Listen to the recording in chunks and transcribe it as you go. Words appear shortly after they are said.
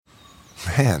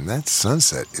Man, that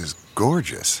sunset is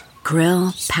gorgeous.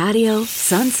 Grill, patio,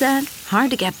 sunset.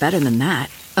 Hard to get better than that.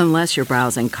 Unless you're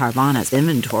browsing Carvana's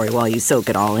inventory while you soak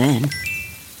it all in.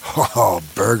 Oh,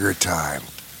 burger time.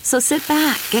 So sit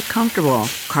back, get comfortable.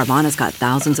 Carvana's got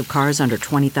thousands of cars under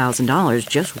 $20,000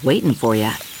 just waiting for you.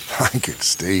 I could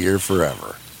stay here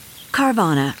forever.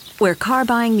 Carvana, where car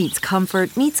buying meets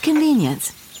comfort meets convenience.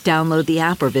 Download the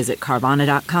app or visit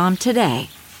Carvana.com today.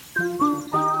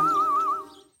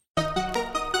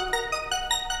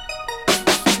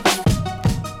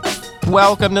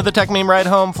 Welcome to the Tech Meme Ride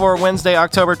Home for Wednesday,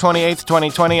 October 28th,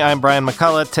 2020. I'm Brian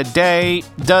McCullough. Today,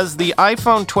 does the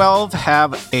iPhone 12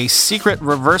 have a secret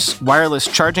reverse wireless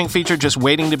charging feature just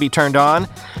waiting to be turned on?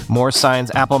 More signs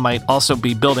Apple might also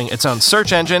be building its own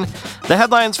search engine. The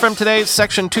headlines from today's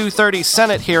Section 230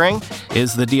 Senate hearing.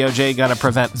 Is the DOJ going to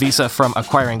prevent Visa from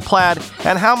acquiring Plaid?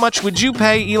 And how much would you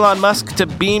pay Elon Musk to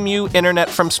beam you internet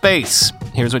from space?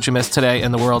 Here's what you missed today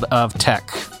in the world of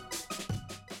tech.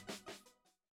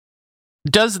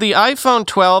 Does the iPhone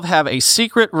 12 have a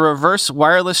secret reverse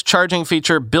wireless charging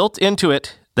feature built into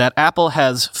it that Apple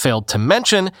has failed to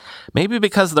mention, maybe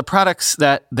because the products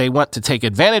that they want to take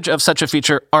advantage of such a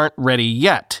feature aren't ready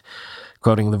yet?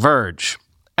 Quoting The Verge.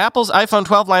 Apple's iPhone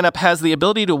 12 lineup has the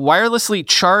ability to wirelessly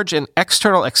charge an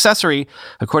external accessory,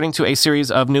 according to a series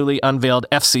of newly unveiled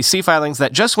FCC filings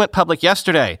that just went public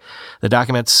yesterday. The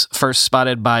documents, first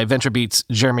spotted by VentureBeat's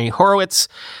Jeremy Horowitz,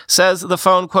 says the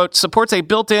phone, quote, supports a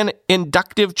built-in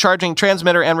inductive charging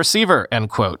transmitter and receiver, end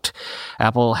quote.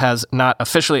 Apple has not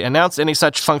officially announced any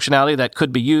such functionality that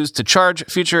could be used to charge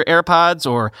future AirPods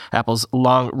or Apple's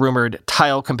long-rumored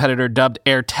Tile competitor dubbed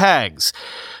AirTags.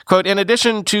 Quote, in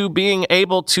addition to being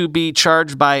able to be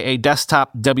charged by a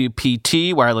desktop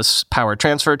WPT wireless power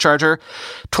transfer charger,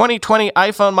 2020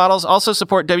 iPhone models also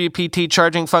support WPT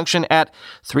charging function at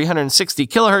 360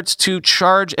 kilohertz to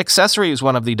charge accessories,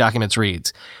 one of the documents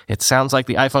reads. It sounds like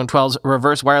the iPhone 12's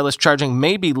reverse wireless charging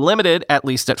may be limited, at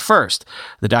least at first.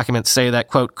 The documents say that,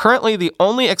 quote, currently the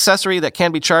only accessory that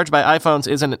can be charged by iPhones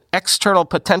is an external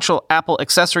potential Apple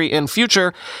accessory in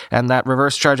future, and that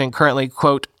reverse charging currently,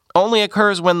 quote, only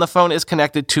occurs when the phone is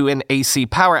connected to an AC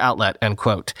power outlet, end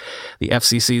quote. The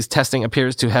FCC's testing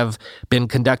appears to have been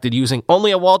conducted using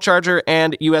only a wall charger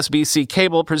and USB-C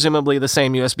cable, presumably the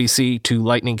same USB-C to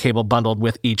Lightning cable bundled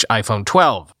with each iPhone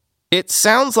 12. It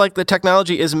sounds like the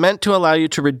technology is meant to allow you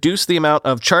to reduce the amount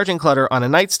of charging clutter on a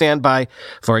nightstand by,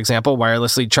 for example,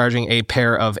 wirelessly charging a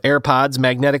pair of AirPods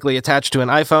magnetically attached to an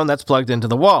iPhone that's plugged into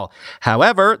the wall.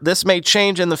 However, this may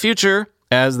change in the future,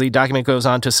 as the document goes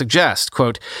on to suggest,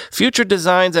 quote, future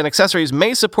designs and accessories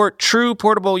may support true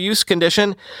portable use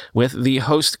condition with the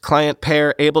host-client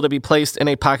pair able to be placed in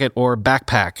a pocket or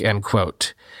backpack, end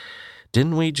quote.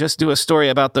 Didn't we just do a story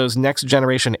about those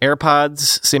next-generation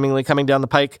AirPods seemingly coming down the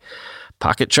pike?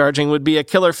 Pocket charging would be a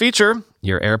killer feature.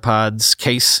 Your AirPods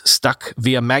case stuck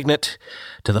via magnet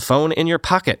to the phone in your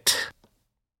pocket.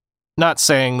 Not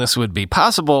saying this would be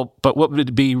possible, but what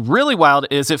would be really wild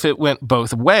is if it went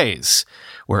both ways.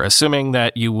 We're assuming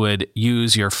that you would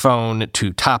use your phone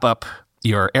to top up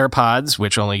your AirPods,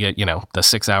 which only get, the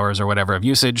 6 hours or whatever of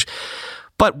usage.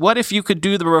 But what if you could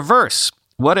do the reverse?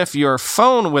 What if your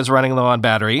phone was running low on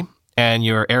battery and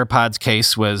your AirPods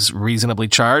case was reasonably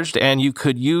charged and you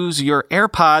could use your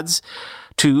AirPods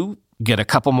to get a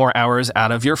couple more hours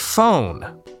out of your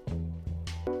phone?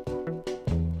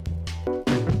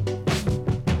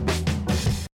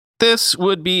 This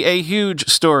would be a huge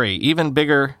story, even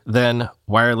bigger than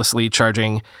wirelessly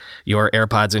charging your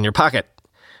AirPods in your pocket.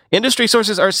 Industry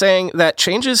sources are saying that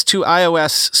changes to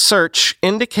iOS search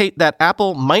indicate that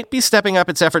Apple might be stepping up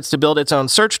its efforts to build its own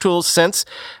search tools since,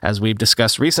 as we've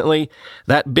discussed recently,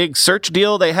 that big search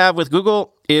deal they have with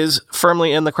Google is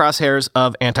firmly in the crosshairs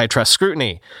of antitrust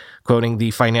scrutiny, quoting the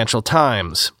Financial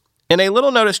Times. In a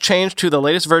little notice change to the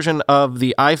latest version of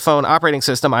the iPhone operating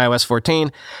system, iOS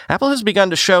 14, Apple has begun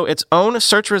to show its own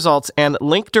search results and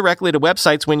link directly to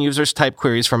websites when users type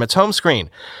queries from its home screen.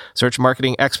 Search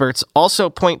marketing experts also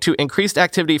point to increased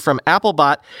activity from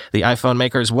Applebot, the iPhone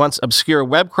maker's once obscure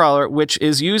web crawler, which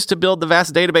is used to build the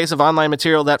vast database of online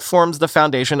material that forms the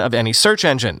foundation of any search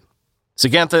engine.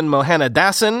 Suganthan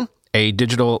Mohannadasan, a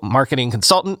digital marketing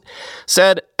consultant,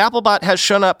 said Applebot has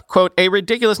shown up, quote, a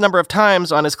ridiculous number of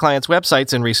times on his clients'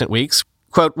 websites in recent weeks.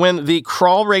 Quote, when the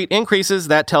crawl rate increases,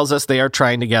 that tells us they are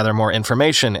trying to gather more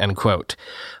information, end quote.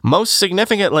 Most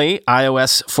significantly,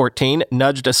 iOS 14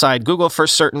 nudged aside Google for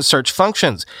certain search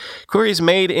functions. Queries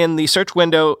made in the search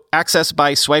window accessed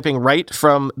by swiping right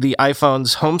from the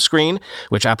iPhone's home screen,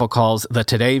 which Apple calls the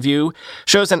Today view,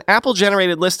 shows an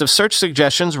Apple-generated list of search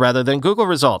suggestions rather than Google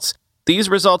results. These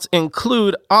results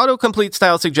include autocomplete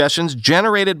style suggestions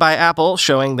generated by Apple,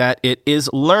 showing that it is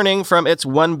learning from its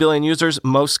 1 billion users'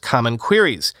 most common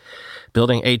queries.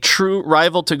 Building a true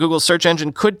rival to Google's search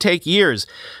engine could take years,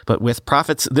 but with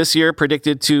profits this year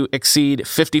predicted to exceed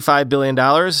 $55 billion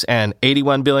and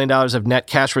 $81 billion of net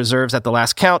cash reserves at the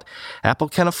last count, Apple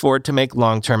can afford to make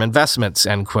long-term investments,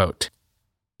 end quote.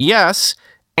 Yes,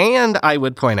 and I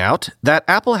would point out that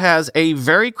Apple has a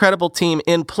very credible team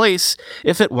in place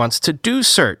if it wants to do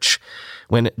search.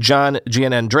 When John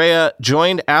Giannandrea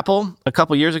joined Apple a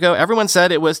couple years ago, everyone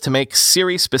said it was to make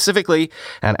Siri specifically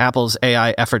and Apple's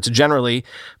AI efforts generally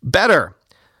better.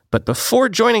 But before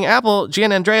joining Apple,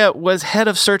 Giannandrea was head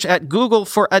of search at Google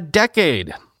for a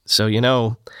decade. So,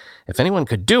 if anyone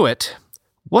could do it,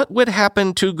 what would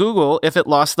happen to Google if it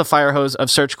lost the fire hose of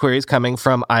search queries coming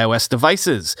from iOS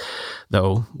devices?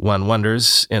 Though one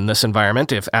wonders in this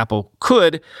environment if Apple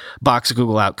could box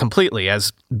Google out completely,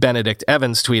 as Benedict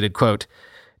Evans tweeted, quote,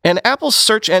 "An Apple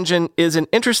search engine is an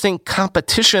interesting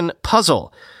competition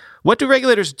puzzle. What do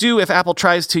regulators do if Apple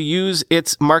tries to use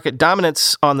its market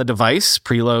dominance on the device,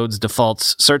 preloads,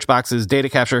 defaults, search boxes, data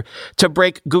capture, to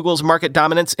break Google's market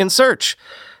dominance in search?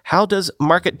 How does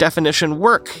market definition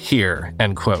work here?"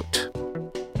 End quote.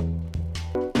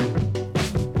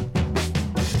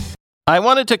 I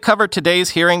wanted to cover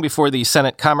today's hearing before the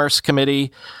Senate Commerce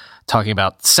Committee, talking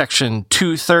about Section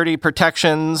 230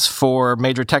 protections for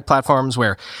major tech platforms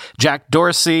where Jack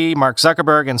Dorsey, Mark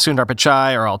Zuckerberg, and Sundar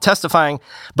Pichai are all testifying.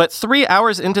 But 3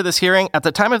 hours into this hearing, at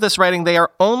the time of this writing, they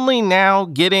are only now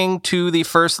getting to the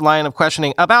first line of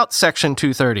questioning about Section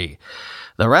 230.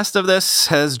 The rest of this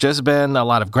has just been a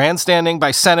lot of grandstanding by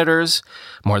senators,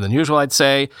 more than usual, I'd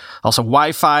say. Also,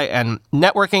 Wi-Fi and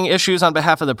networking issues on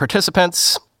behalf of the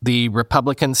participants. The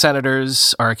Republican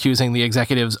senators are accusing the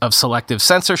executives of selective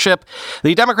censorship.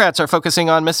 The Democrats are focusing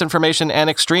on misinformation and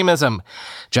extremism.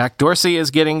 Jack Dorsey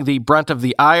is getting the brunt of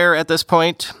the ire at this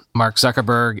point. Mark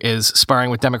Zuckerberg is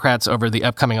sparring with Democrats over the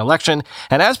upcoming election.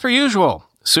 And as per usual,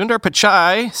 Sundar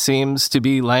Pichai seems to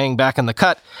be laying back in the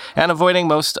cut and avoiding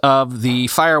most of the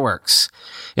fireworks.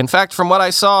 In fact, from what I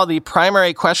saw, the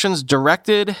primary questions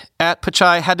directed at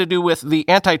Pichai had to do with the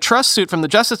antitrust suit from the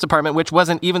Justice Department, which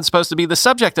wasn't even supposed to be the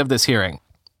subject of this hearing.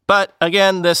 But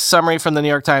again, this summary from the New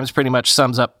York Times pretty much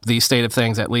sums up the state of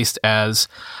things, at least as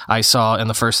I saw in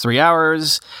the first 3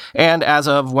 hours, and as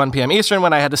of 1 p.m. Eastern,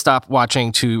 when I had to stop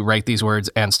watching to write these words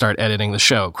and start editing the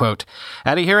show. Quote,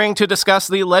 "At a hearing to discuss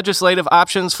the legislative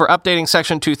options for updating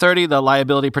Section 230, the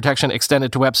liability protection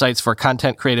extended to websites for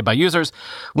content created by users,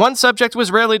 one subject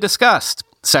was rarely discussed: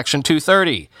 Section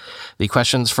 230. The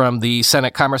questions from the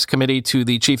Senate Commerce Committee to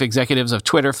the chief executives of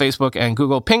Twitter, Facebook, and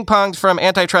Google ping-ponged from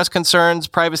antitrust concerns,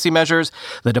 privacy measures,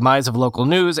 the demise of local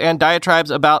news, and diatribes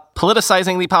about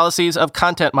politicizing the policies of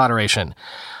content moderation.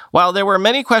 While there were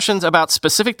many questions about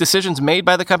specific decisions made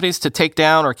by the companies to take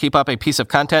down or keep up a piece of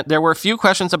content, there were few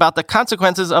questions about the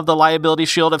consequences of the liability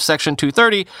shield of Section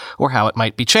 230 or how it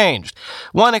might be changed.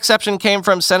 One exception came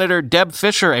from Senator Deb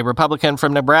Fischer, a Republican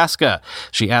from Nebraska.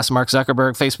 She asked Mark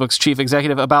Zuckerberg, Facebook's chief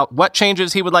executive, about what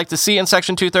changes he would like to see in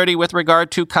Section 230 with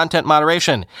regard to content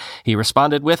moderation. He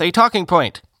responded with a talking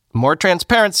point. More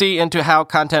transparency into how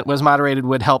content was moderated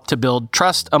would help to build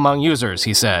trust among users,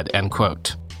 he said, end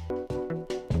quote.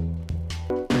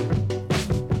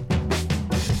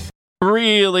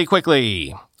 Really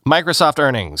quickly, Microsoft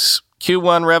earnings.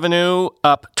 Q1 revenue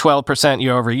up 12%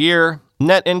 year over year.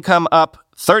 Net income up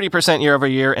 30% year over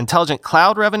year. Intelligent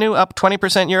Cloud revenue up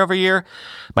 20% year over year.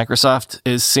 Microsoft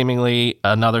is seemingly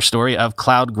another story of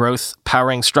cloud growth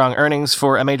powering strong earnings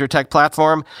for a major tech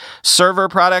platform. Server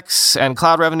products and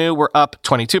cloud revenue were up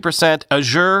 22%.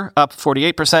 Azure up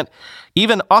 48%.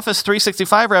 Even Office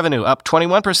 365 revenue up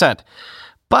 21%.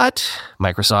 But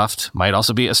Microsoft might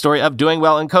also be a story of doing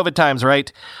well in COVID times,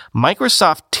 right?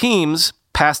 Microsoft Teams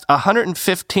passed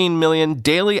 115 million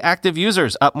daily active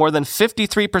users, up more than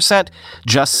 53%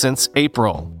 just since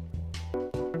April.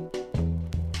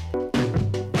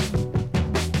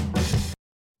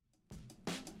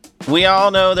 We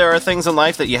all know there are things in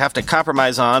life that you have to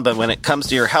compromise on, but when it comes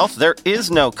to your health, there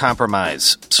is no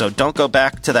compromise. So don't go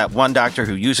back to that one doctor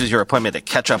who uses your appointment to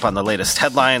catch up on the latest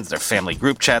headlines, their family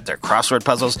group chat, their crossword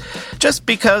puzzles, just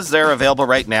because they're available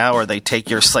right now or they take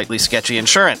your slightly sketchy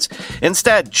insurance.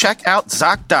 Instead, check out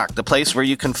ZocDoc, the place where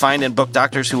you can find and book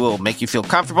doctors who will make you feel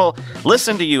comfortable,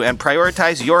 listen to you, and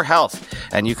prioritize your health.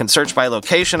 And you can search by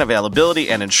location, availability,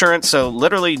 and insurance, so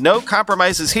literally no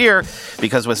compromises here,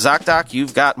 because with ZocDoc,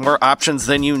 you've got more options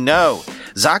than you know.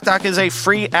 ZocDoc is a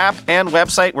free app and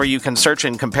website where you can search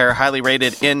and compare highly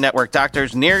rated in-network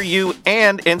doctors near you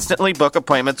and instantly book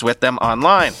appointments with them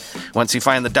online. Once you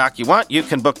find the doc you want, you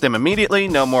can book them immediately,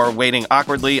 no more waiting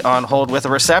awkwardly on hold with a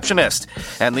receptionist.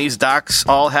 And these docs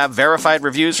all have verified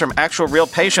reviews from actual real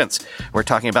patients. We're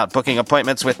talking about booking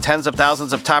appointments with tens of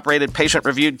thousands of top-rated,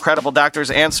 patient-reviewed, credible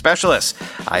doctors and specialists.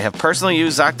 I have personally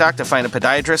used ZocDoc to find a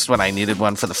podiatrist when I needed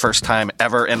one for the first time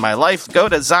ever in my life. Go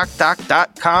to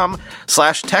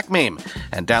ZocDoc.com/TechMeme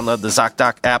and download the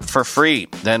ZocDoc app for free.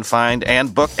 Then find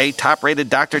and book a top-rated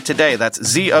doctor today. That's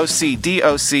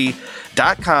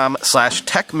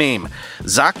ZocDoc.com/TechMeme.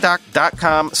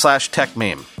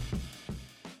 ZocDoc.com/TechMeme.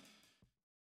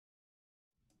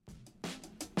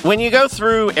 When you go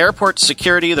through airport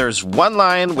security, there's one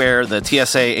line where the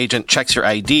TSA agent checks your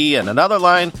ID and another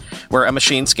line where a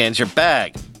machine scans your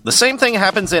bag. The same thing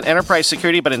happens in enterprise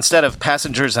security, but instead of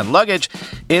passengers and luggage,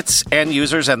 it's end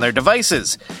users and their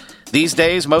devices. These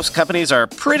days, most companies are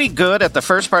pretty good at the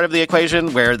first part of the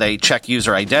equation where they check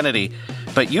user identity,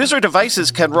 but user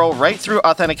devices can roll right through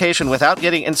authentication without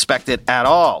getting inspected at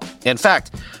all. In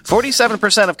fact,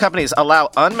 47% of companies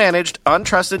allow unmanaged,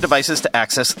 untrusted devices to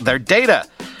access their data.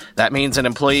 That means an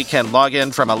employee can log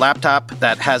in from a laptop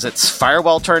that has its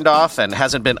firewall turned off and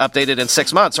hasn't been updated in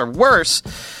 6 months, or worse,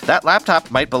 that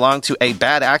laptop might belong to a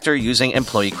bad actor using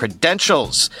employee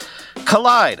credentials.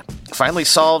 Kolide finally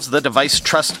solves the device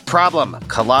trust problem.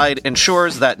 Kolide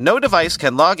ensures that no device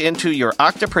can log into your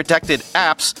Okta-protected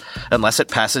apps unless it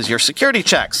passes your security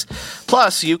checks.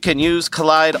 Plus, you can use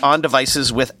Kolide on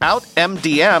devices without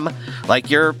MDM, like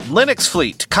your Linux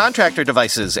fleet, contractor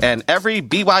devices, and every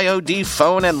BYOD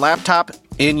phone and laptop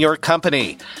in your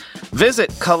company.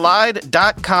 Visit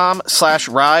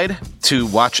Kolide.com/ride to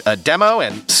watch a demo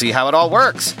and see how it all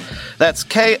works. That's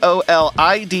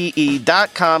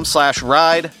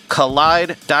KOLIDE.com/ride,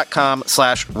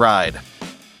 Kolide.com/ride.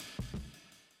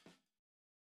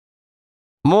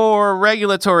 More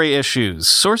regulatory issues.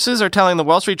 Sources are telling the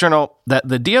Wall Street Journal that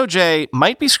the DOJ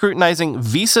might be scrutinizing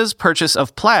Visa's purchase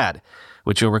of Plaid,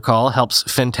 which you'll recall helps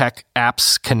fintech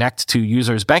apps connect to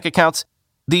users' bank accounts.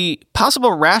 The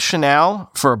possible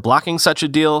rationale for blocking such a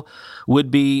deal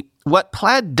would be what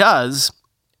Plaid does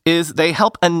is they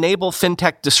help enable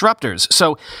fintech disruptors.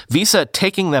 So Visa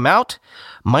taking them out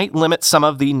might limit some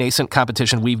of the nascent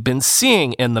competition we've been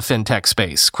seeing in the fintech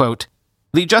space. Quote,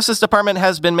 the Justice Department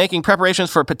has been making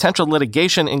preparations for potential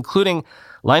litigation, including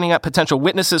lining up potential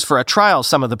witnesses for a trial,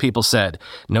 some of the people said.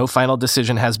 No final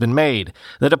decision has been made.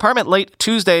 The department late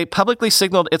Tuesday publicly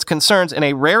signaled its concerns in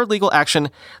a rare legal action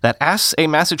that asks a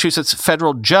Massachusetts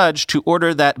federal judge to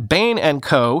order that Bain &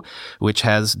 Co., which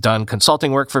has done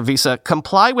consulting work for Visa,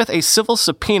 comply with a civil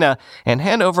subpoena and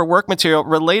hand over work material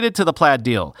related to the Plaid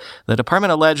deal. The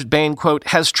department alleged Bain, quote,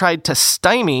 has tried to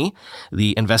stymie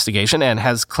the investigation and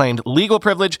has claimed legal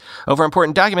privilege over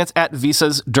important documents at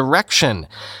Visa's direction.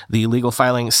 The legal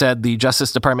filing said the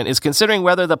Justice Department is considering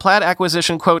whether the Plaid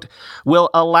acquisition, quote, will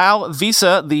allow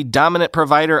Visa, the dominant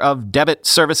provider of debit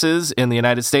services in the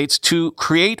United States, to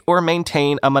create or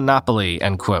maintain a monopoly,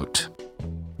 end quote.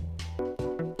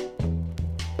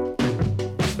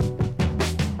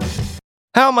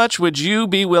 How much would you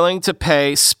be willing to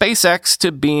pay SpaceX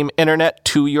to beam internet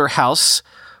to your house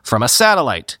from a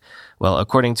satellite? Well,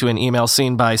 according to an email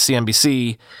seen by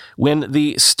CNBC, when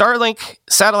the Starlink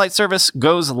satellite service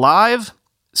goes live,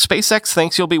 SpaceX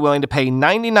thinks you'll be willing to pay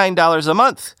 $99 a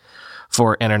month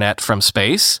for internet from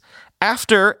space,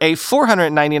 after a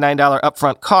 $499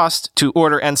 upfront cost to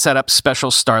order and set up special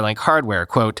Starlink hardware.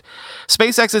 Quote,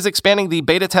 SpaceX is expanding the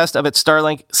beta test of its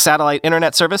Starlink satellite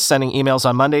internet service, sending emails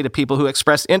on Monday to people who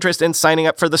expressed interest in signing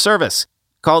up for the service.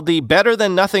 Called the Better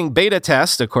Than Nothing beta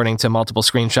test, according to multiple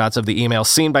screenshots of the email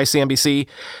seen by CNBC,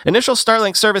 initial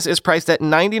Starlink service is priced at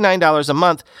 $99 a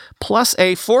month, plus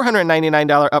a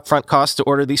 $499 upfront cost to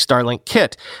order the Starlink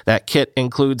kit. That kit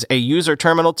includes a user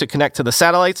terminal to connect to the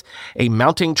satellites, a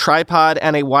mounting tripod,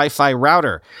 and a Wi-Fi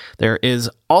router. There is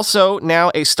also now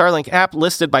a Starlink app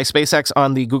listed by SpaceX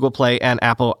on the Google Play and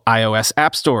Apple iOS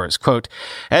app stores. Quote,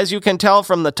 as you can tell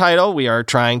from the title, we are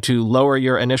trying to lower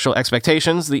your initial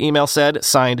expectations, the email said,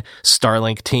 signed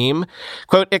Starlink team.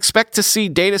 Quote, expect to see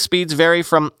data speeds vary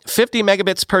from 50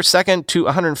 megabits per second to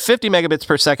 150 megabits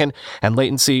per second and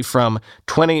latency from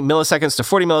 20 milliseconds to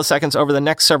 40 milliseconds over the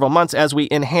next several months as we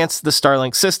enhance the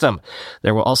Starlink system.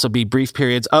 There will also be brief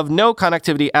periods of no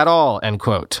connectivity at all, end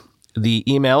quote. The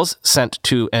emails, sent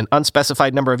to an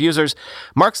unspecified number of users,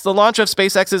 marks the launch of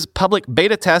SpaceX's public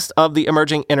beta test of the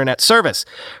emerging internet service.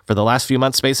 For the last few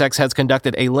months, SpaceX has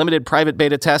conducted a limited private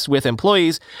beta test with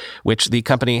employees, which the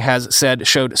company has said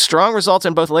showed strong results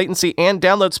in both latency and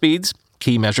download speeds.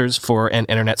 key measures for an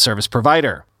internet service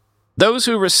provider. Those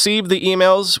who received the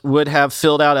emails would have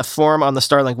filled out a form on the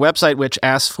Starlink website which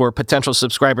asks for potential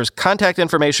subscribers' contact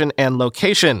information and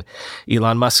location.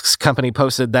 Elon Musk's company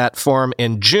posted that form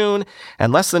in June,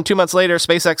 and less than 2 months later,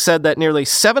 SpaceX said that nearly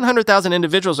 700,000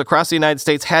 individuals across the United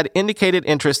States had indicated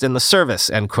interest in the service,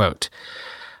 end quote.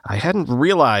 I hadn't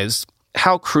realized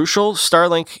how crucial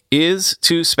Starlink is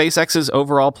to SpaceX's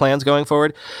overall plans going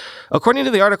forward. According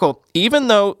to the article, even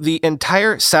though the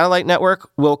entire satellite network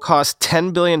will cost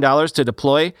 $10 billion to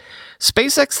deploy,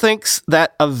 SpaceX thinks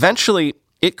that eventually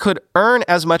it could earn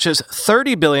as much as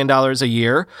 $30 billion a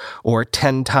year, or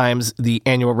 10 times the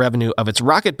annual revenue of its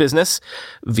rocket business,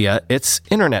 via its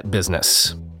internet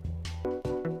business.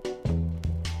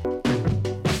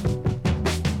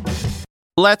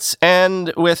 Let's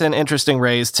end with an interesting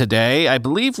raise today. I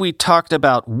believe we talked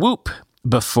about Whoop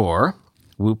before.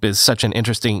 Whoop is such an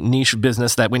interesting niche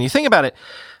business that when you think about it,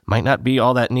 might not be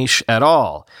all that niche at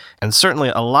all. And certainly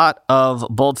a lot of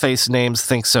boldface names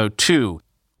think so too.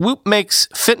 Whoop makes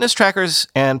fitness trackers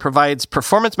and provides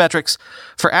performance metrics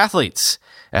for athletes.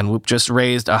 And Whoop just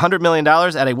raised $100 million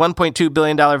at a $1.2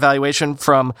 billion valuation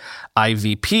from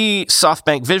IVP,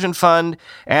 SoftBank Vision Fund,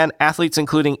 and athletes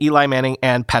including Eli Manning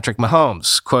and Patrick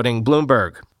Mahomes, quoting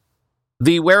Bloomberg.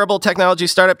 The wearable technology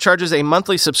startup charges a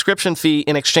monthly subscription fee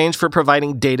in exchange for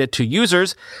providing data to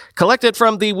users collected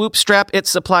from the Whoop strap it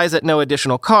supplies at no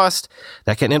additional cost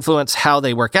that can influence how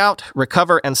they work out,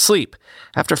 recover, and sleep.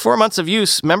 After 4 months of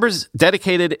use, members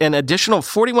dedicated an additional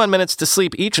 41 minutes to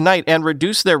sleep each night and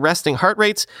reduced their resting heart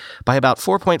rates by about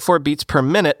 4.4 beats per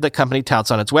minute, the company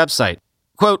touts on its website.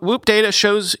 Quote, Whoop data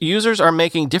shows users are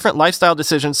making different lifestyle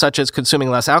decisions such as consuming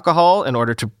less alcohol in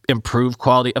order to improve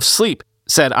quality of sleep,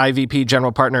 said IVP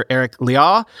general partner Eric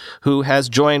Liaw, who has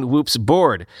joined Whoop's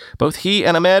board. Both he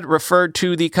and Ahmed referred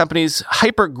to the company's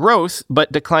hyper-growth,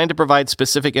 but declined to provide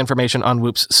specific information on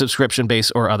Whoop's subscription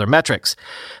base or other metrics.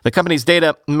 The company's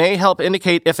data may help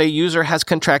indicate if a user has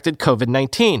contracted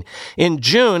COVID-19. In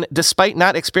June, despite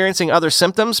not experiencing other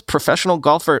symptoms, professional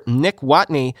golfer Nick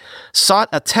Watney sought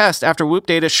a test after Whoop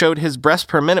data showed his breaths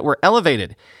per minute were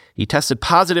elevated. He tested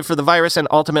positive for the virus and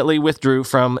ultimately withdrew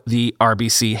from the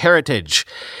RBC Heritage.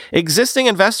 Existing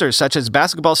investors such as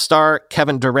basketball star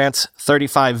Kevin Durant's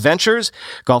 35 Ventures,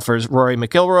 golfers Rory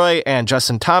McIlroy and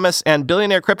Justin Thomas, and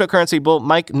billionaire cryptocurrency bull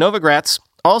Mike Novogratz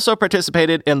also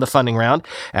participated in the funding round,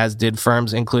 as did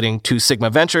firms including Two Sigma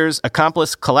Ventures,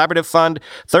 Accomplice Collaborative Fund,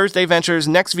 Thursday Ventures,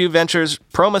 NextView Ventures,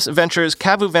 Promus Ventures,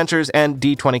 Cavu Ventures, and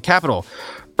D20 Capital.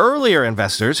 Earlier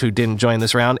investors who didn't join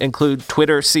this round include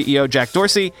Twitter CEO Jack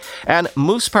Dorsey and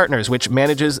Moose Partners, which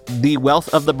manages the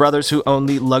wealth of the brothers who own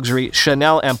the luxury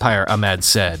Chanel empire, Ahmed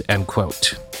said, end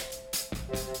quote.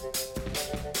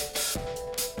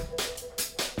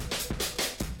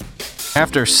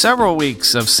 After several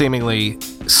weeks of seemingly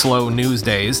slow news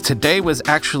days, today was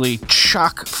actually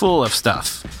chock full of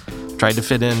stuff. Tried to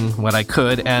fit in what I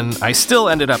could, and I still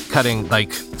ended up cutting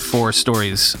like 4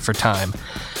 stories for time.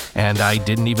 And I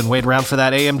didn't even wait around for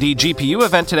that AMD GPU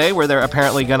event today, where they're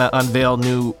apparently going to unveil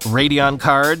new Radeon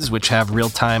cards, which have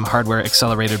real-time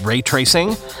hardware-accelerated ray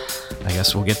tracing. I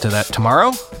guess we'll get to that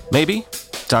tomorrow, maybe.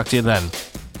 Talk to you then.